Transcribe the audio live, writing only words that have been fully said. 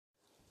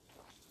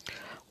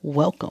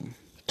Welcome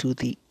to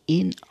the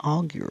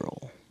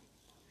inaugural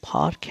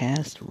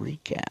podcast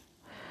recap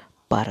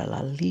para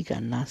la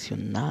Liga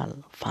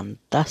Nacional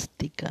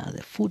Fantástica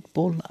de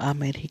Fútbol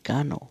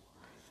Americano.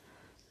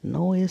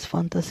 No es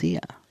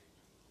fantasía,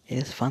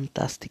 es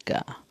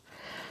fantástica.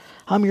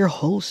 I'm your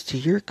host,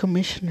 your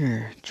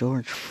commissioner,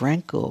 George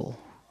Franco,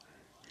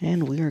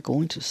 and we are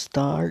going to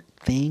start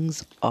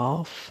things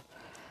off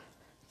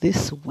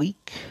this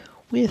week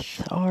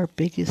with our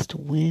biggest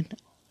win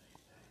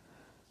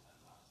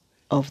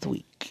of the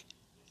week,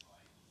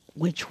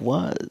 which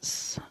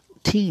was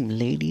Team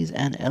Ladies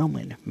and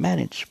Gentlemen,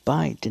 managed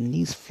by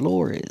Denise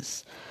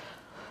Flores,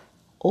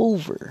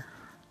 over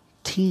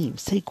Team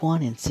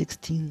Saquon in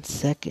 16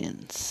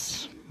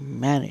 Seconds,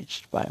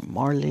 managed by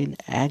Marlene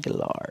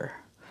Aguilar.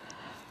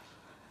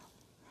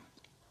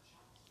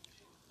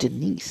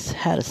 Denise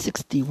had a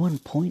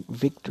 61-point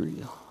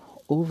victory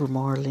over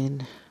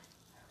Marlene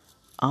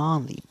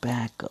on the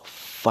back of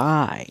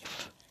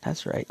five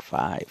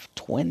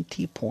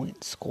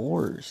 20-point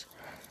scores,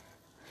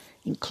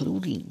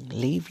 including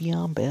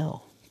Le'Veon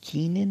Bell,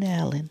 Keenan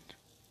Allen,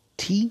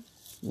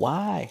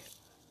 T.Y.,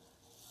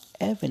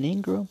 Evan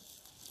Ingram,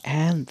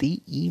 and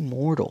the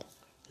immortal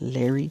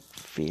Larry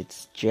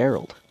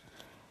Fitzgerald.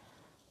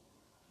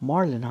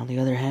 Marlon, on the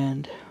other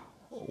hand,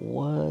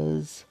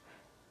 was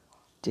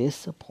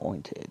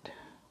disappointed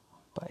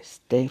by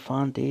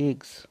Stephon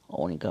Diggs,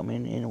 only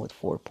coming in with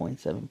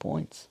 4.7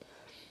 points.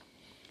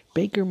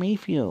 Baker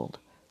Mayfield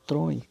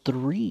throwing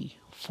 3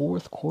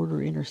 fourth-quarter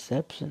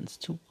interceptions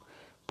to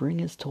bring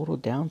his total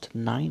down to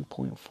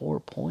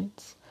 9.4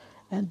 points.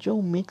 And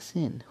Joe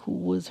Mixon, who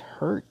was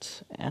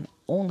hurt and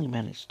only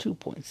managed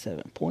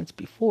 2.7 points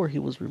before he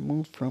was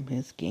removed from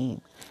his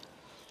game.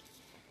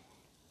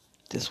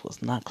 This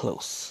was not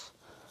close.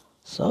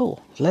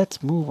 So,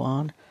 let's move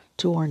on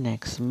to our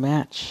next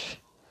match.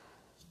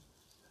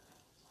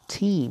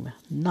 Team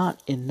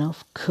Not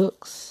Enough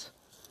Cooks,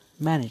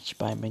 managed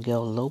by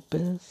Miguel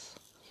Lopez,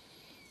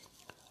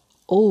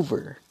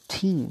 over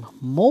Team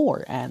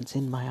More Ants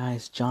in My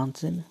Eyes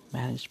Johnson,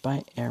 managed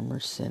by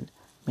Emerson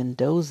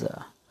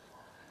Mendoza.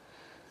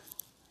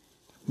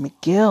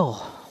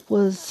 Miguel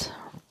was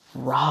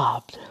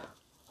robbed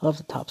of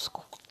the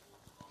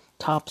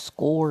top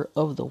score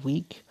of the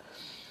week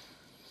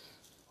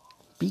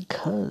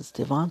because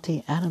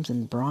Devontae Adams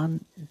and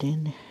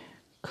Brandon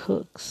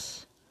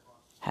Cooks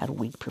had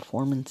weak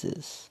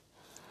performances.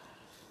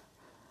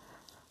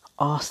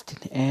 Austin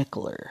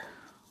Eckler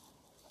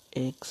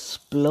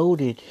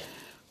exploded,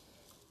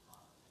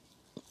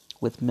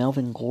 with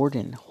Melvin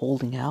Gordon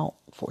holding out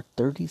for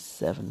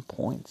 37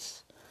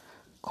 points.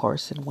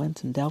 Carson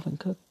Wentz and Dalvin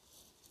Cook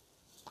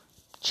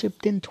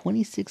chipped in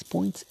 26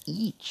 points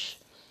each,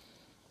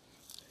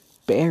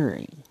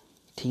 burying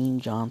Team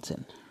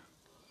Johnson,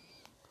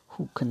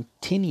 who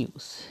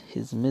continues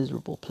his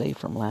miserable play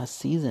from last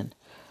season.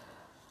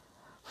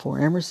 For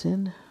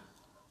Emerson,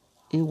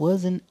 it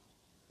wasn't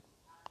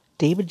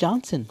David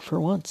Johnson for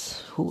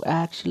once, who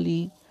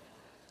actually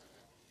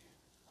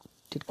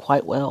did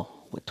quite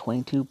well with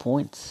 22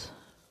 points.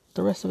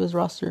 The rest of his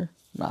roster,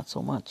 not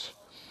so much.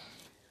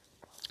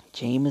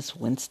 Jameis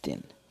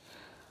Winston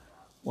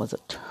was a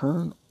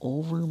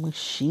turnover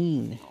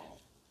machine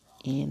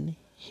in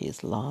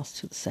his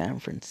loss to the San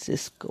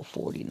Francisco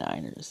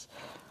 49ers,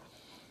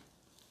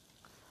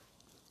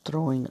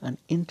 throwing an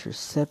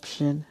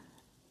interception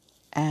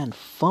and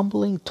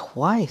fumbling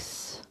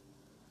twice.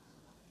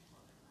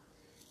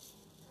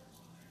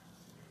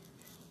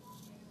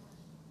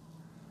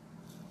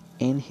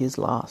 In his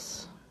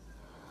loss.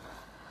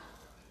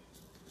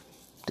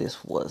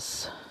 This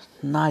was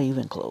not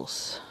even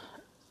close.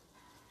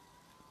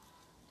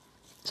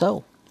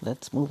 So,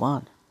 let's move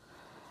on.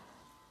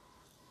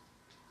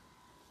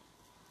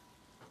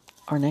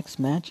 Our next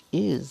match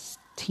is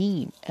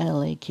Team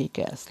LA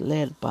Kick-Ass,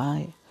 led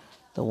by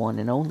the one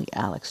and only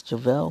Alex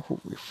Javell, who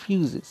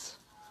refuses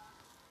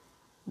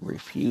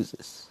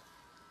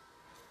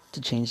to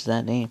change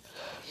that name,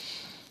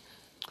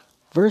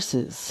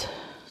 versus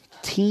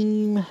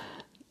Team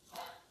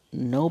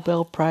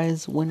Nobel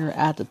Prize winner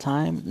at the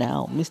time,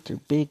 now Mr.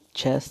 Big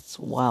Chest's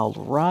Wild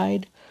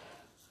Ride,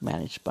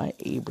 managed by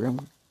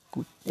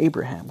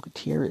Abraham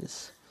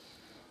Gutierrez.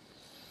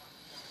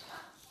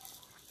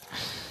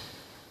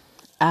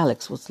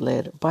 Alex was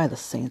led by the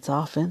Saints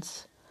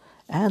offense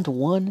and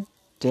one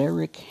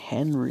Derrick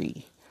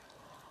Henry,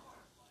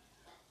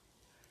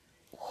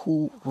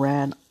 who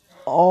ran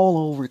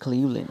all over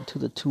Cleveland to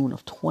the tune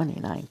of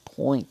 29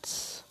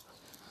 points.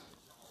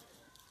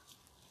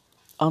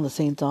 On the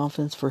Saints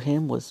offense for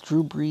him was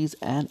Drew Brees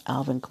and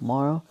Alvin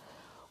Kamara,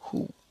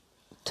 who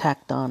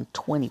tacked on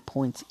 20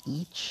 points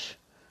each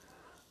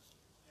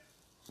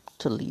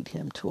to lead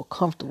him to a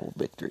comfortable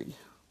victory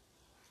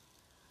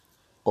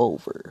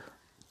over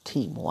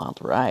Team Wild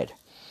Ride.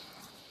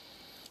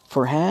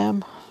 For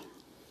Ham,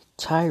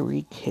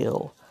 Tyreek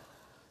Hill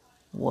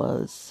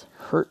was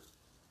hurt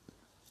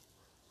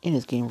in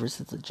his game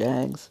versus the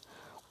Jags,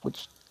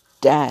 which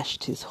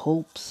dashed his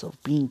hopes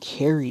of being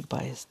carried by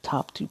his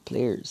top two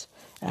players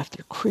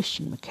after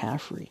Christian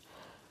McCaffrey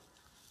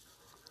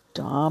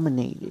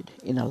dominated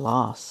in a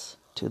loss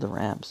to the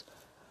Rams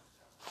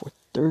for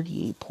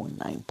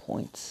 38.9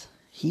 points.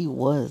 He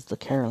was the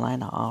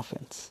Carolina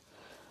offense.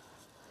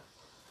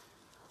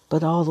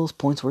 But all those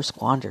points were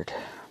squandered,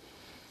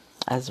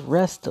 as the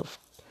rest of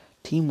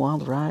Team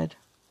Wild Ride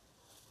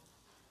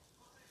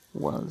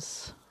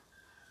was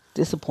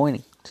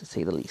disappointing, to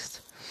say the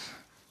least.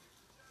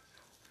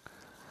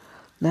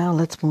 Now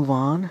let's move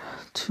on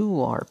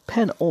to our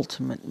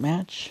penultimate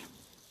match.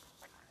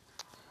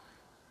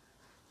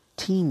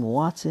 Team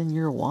Watson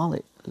Your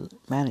Wallet,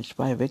 managed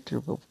by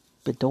Victor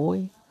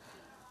Bedoy,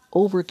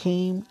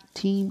 overcame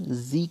Team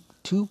Zeke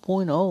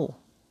 2.0,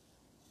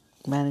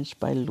 managed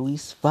by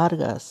Luis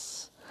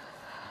Vargas.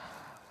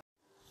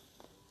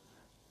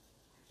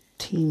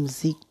 Team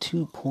Zeke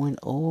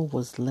 2.0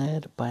 was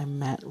led by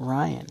Matt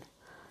Ryan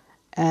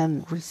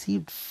and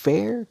received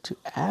fair to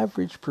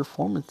average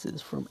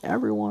performances from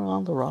everyone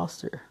on the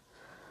roster.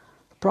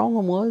 The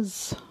problem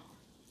was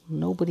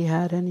nobody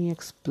had any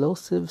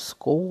explosive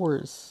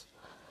scores,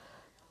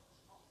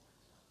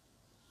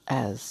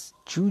 as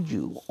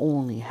Juju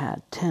only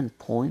had 10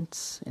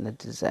 points in a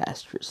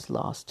disastrous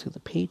loss to the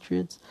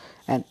Patriots,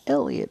 and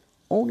Elliott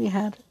only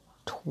had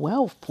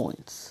 12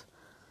 points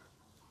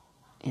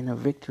in a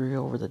victory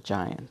over the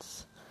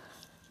Giants.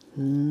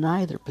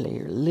 Neither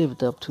player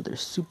lived up to their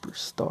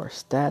superstar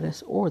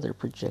status or their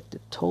projected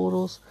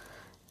totals,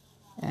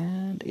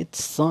 and it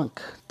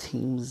sunk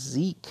Team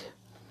Zeke.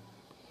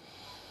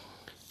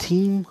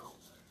 Team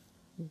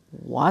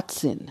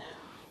Watson,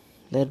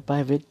 led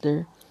by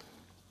Victor,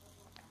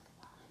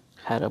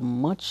 had a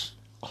much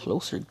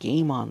closer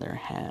game on their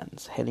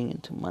hands heading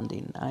into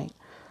Monday night,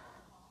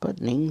 but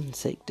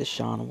namesake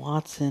Deshaun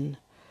Watson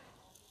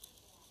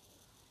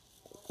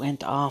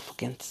went off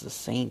against the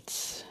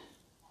Saints.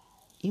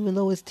 Even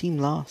though his team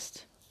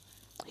lost,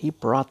 he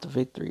brought the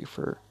victory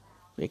for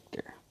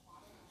Victor,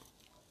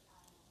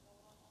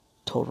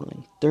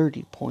 totaling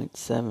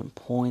 30.7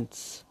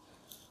 points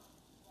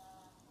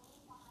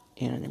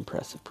in an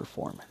impressive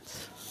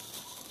performance.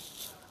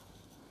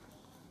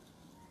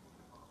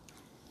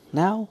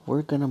 Now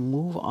we're going to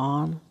move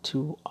on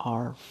to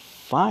our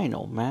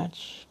final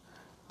match,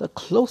 the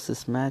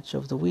closest match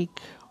of the week,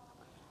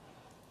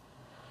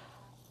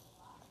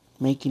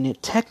 making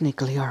it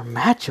technically our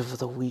match of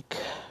the week.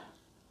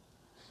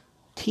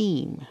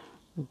 Team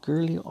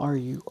Girly Are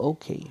You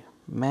Okay,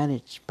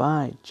 managed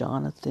by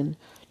Jonathan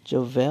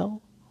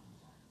Javel,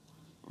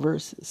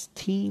 versus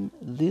Team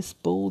This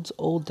Bodes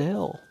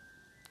Odell,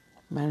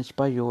 managed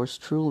by yours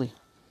truly.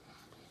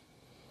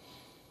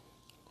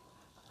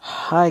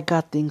 I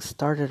got things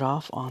started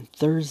off on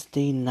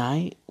Thursday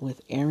night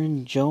with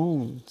Aaron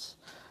Jones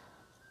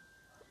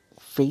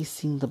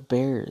facing the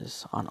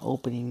Bears on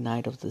opening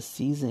night of the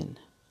season,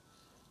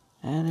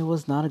 and it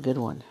was not a good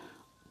one.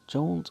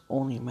 Jones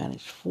only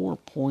managed 4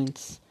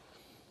 points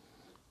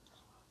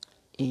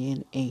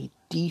in a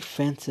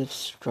defensive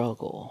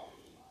struggle.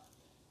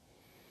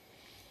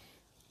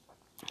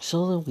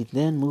 So we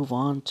then move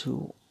on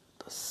to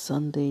the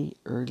Sunday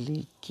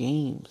early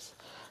games.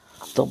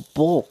 The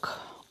bulk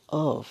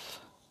of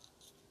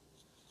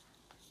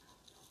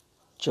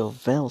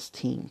Jovel's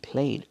team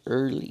played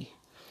early,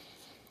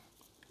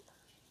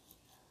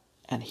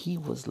 and he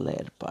was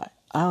led by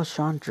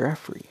Alshon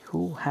Jeffrey,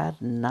 who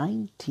had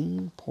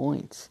 19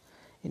 points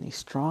in a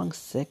strong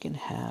second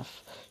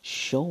half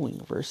showing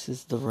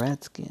versus the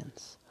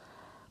Redskins.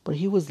 But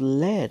he was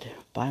led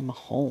by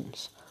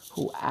Mahomes,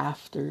 who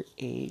after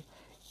a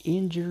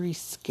injury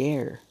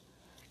scare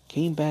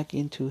came back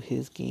into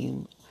his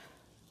game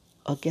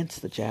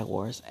against the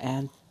Jaguars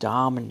and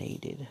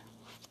dominated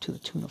to the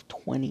tune of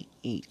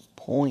 28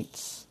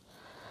 points.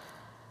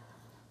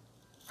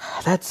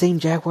 That same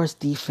Jaguars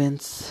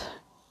defense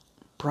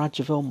brought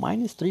Javel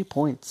minus 3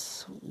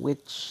 points,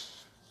 which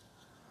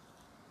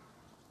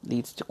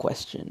leads to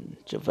question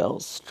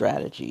Javel's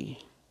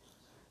strategy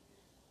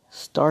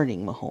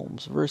starting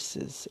Mahomes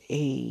versus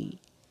a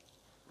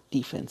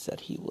defense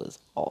that he was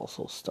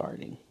also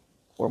starting,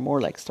 or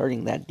more like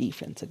starting that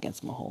defense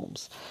against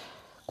Mahomes.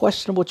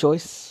 Questionable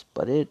choice,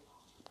 but it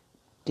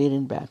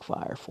didn't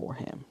backfire for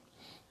him,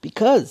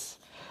 because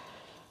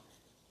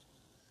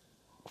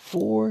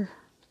for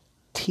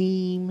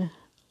Team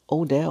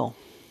Odell,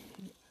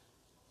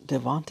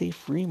 Devontae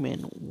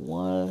Freeman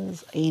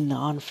was a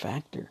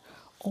non-factor,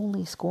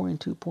 only scoring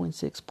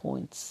 2.6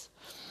 points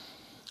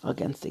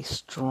against a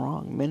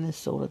strong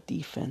Minnesota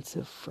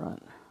defensive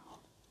front.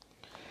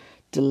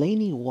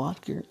 Delaney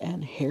Walker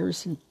and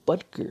Harrison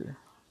Butker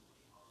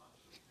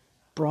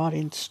brought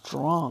in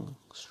strong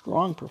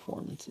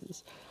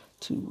performances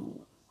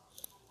to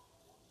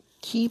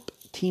keep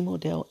Team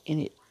Odell in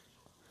it,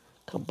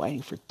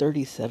 combining for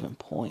 37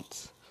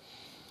 points.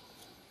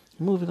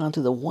 Moving on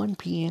to the 1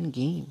 p.m.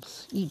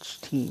 games. Each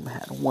team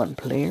had one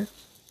player.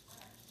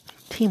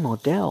 Team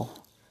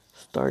Odell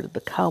started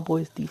the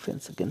Cowboys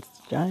defense against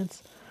the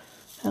Giants,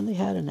 and they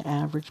had an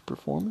average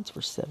performance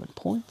for 7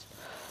 points,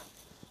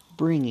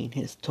 bringing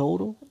his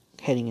total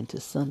heading into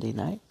Sunday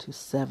night to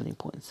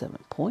 70.7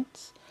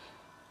 points.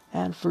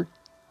 And for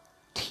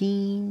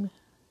Team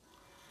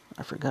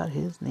I forgot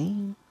his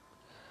name.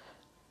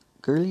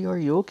 Gurley, are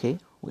you okay?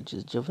 Which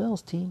is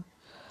Javel's team.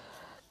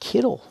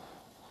 Kittle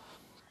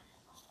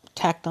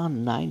tacked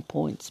on 9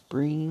 points,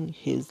 bringing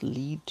his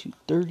lead to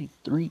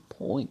 33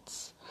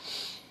 points.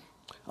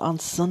 On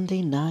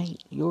Sunday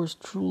night, yours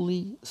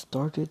truly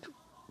started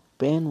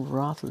Ben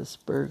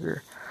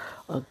Roethlisberger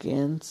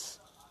against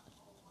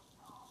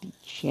the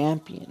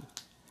champion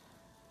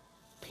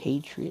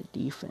Patriot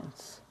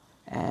defense,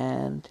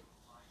 and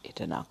it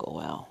did not go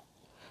well.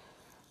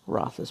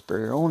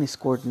 Roethlisberger only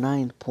scored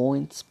 9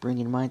 points,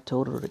 bringing my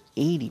total to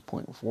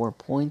 80.4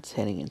 points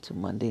heading into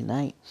Monday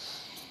night.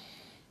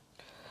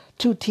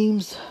 Two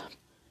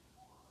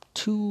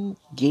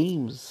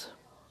games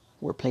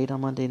were played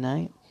on Monday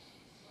night.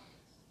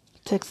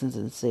 Texans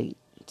and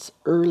Saints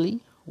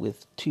early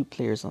with 2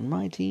 players on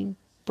my team.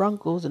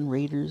 Broncos and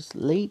Raiders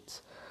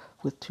late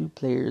with 2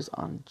 players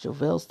on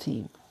Jovel's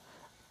team.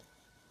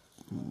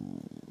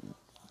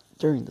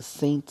 During the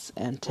Saints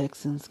and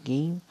Texans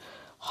game,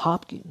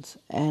 Hopkins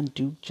and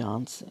Duke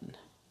Johnson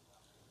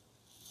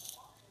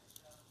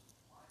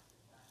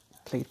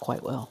played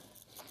quite well.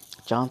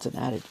 Johnson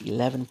added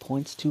 11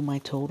 points to my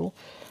total,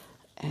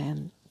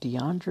 and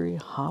DeAndre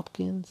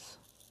Hopkins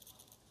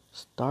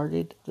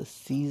started the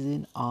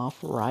season off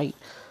right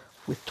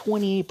with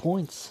 28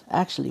 points,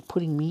 actually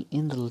putting me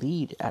in the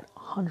lead at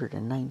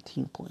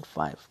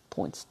 119.5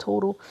 points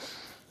total.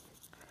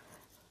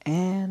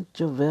 And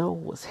Javel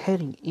was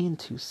heading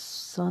into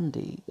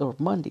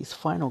Monday's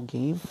final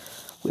game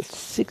with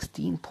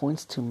 16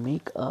 points to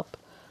make up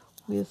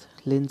with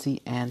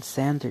Lindsay and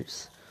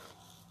Sanders.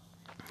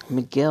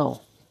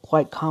 Miguel,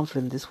 quite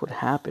confident this would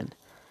happen,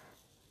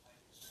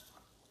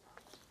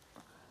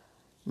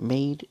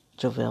 made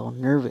Javel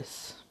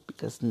nervous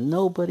because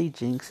nobody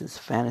jinxes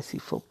fantasy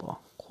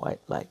football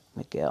quite like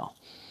Miguel.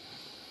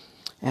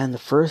 And the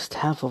first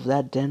half of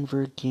that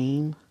Denver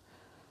game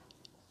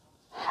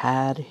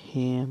had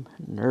him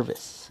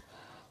nervous.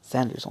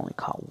 Sanders only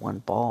caught 1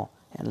 ball,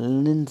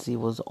 and Lindsay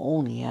was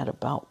only at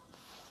about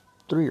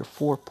 3 or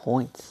 4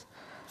 points.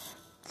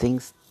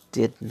 Things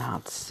did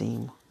not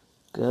seem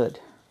good.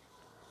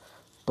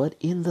 But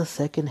in the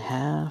second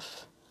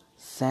half,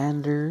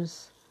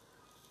 Sanders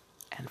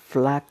and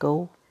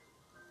Flacco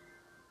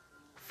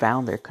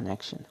found their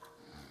connection.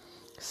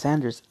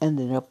 Sanders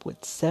ended up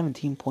with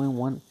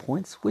 17.1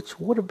 points, which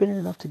would have been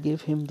enough to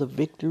give him the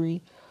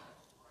victory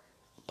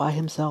by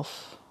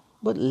himself.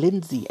 But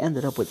Lindsay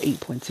ended up with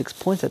 8.6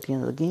 points at the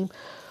end of the game,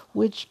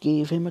 which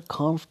gave him a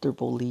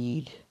comfortable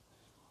lead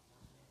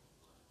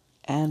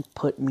and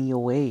put me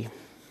away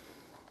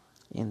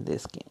in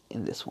this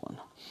one.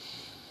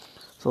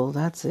 So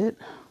that's it.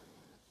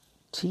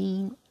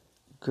 Team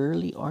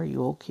Gurley, are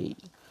you okay?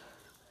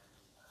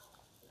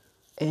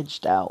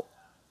 Edged out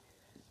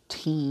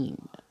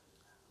Team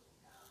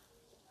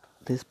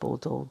This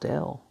Boat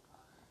Odell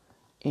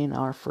in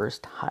our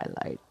first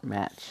highlight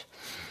match.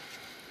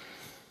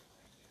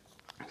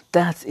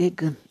 That's it.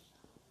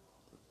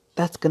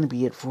 That's going to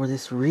be it for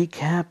this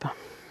recap.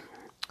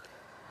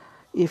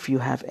 If you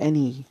have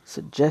any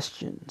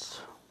suggestions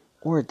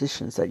or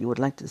additions that you would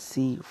like to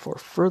see for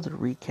further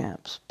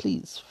recaps,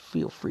 please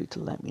feel free to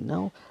let me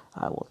know.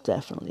 I will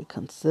definitely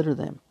consider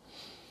them.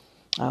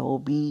 I will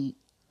be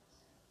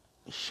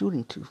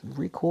shooting to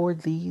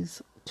record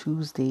these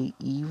Tuesday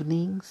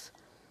evenings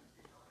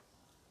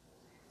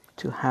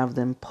to have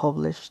them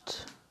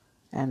published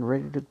and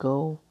ready to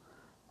go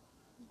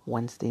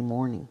Wednesday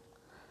morning.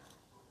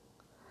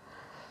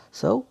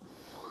 So,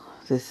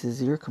 this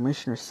is your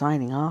commissioner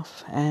signing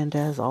off, and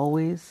as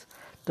always,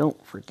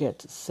 don't forget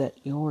to set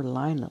your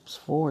lineups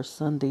for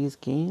Sunday's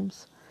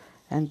games,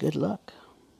 and good luck.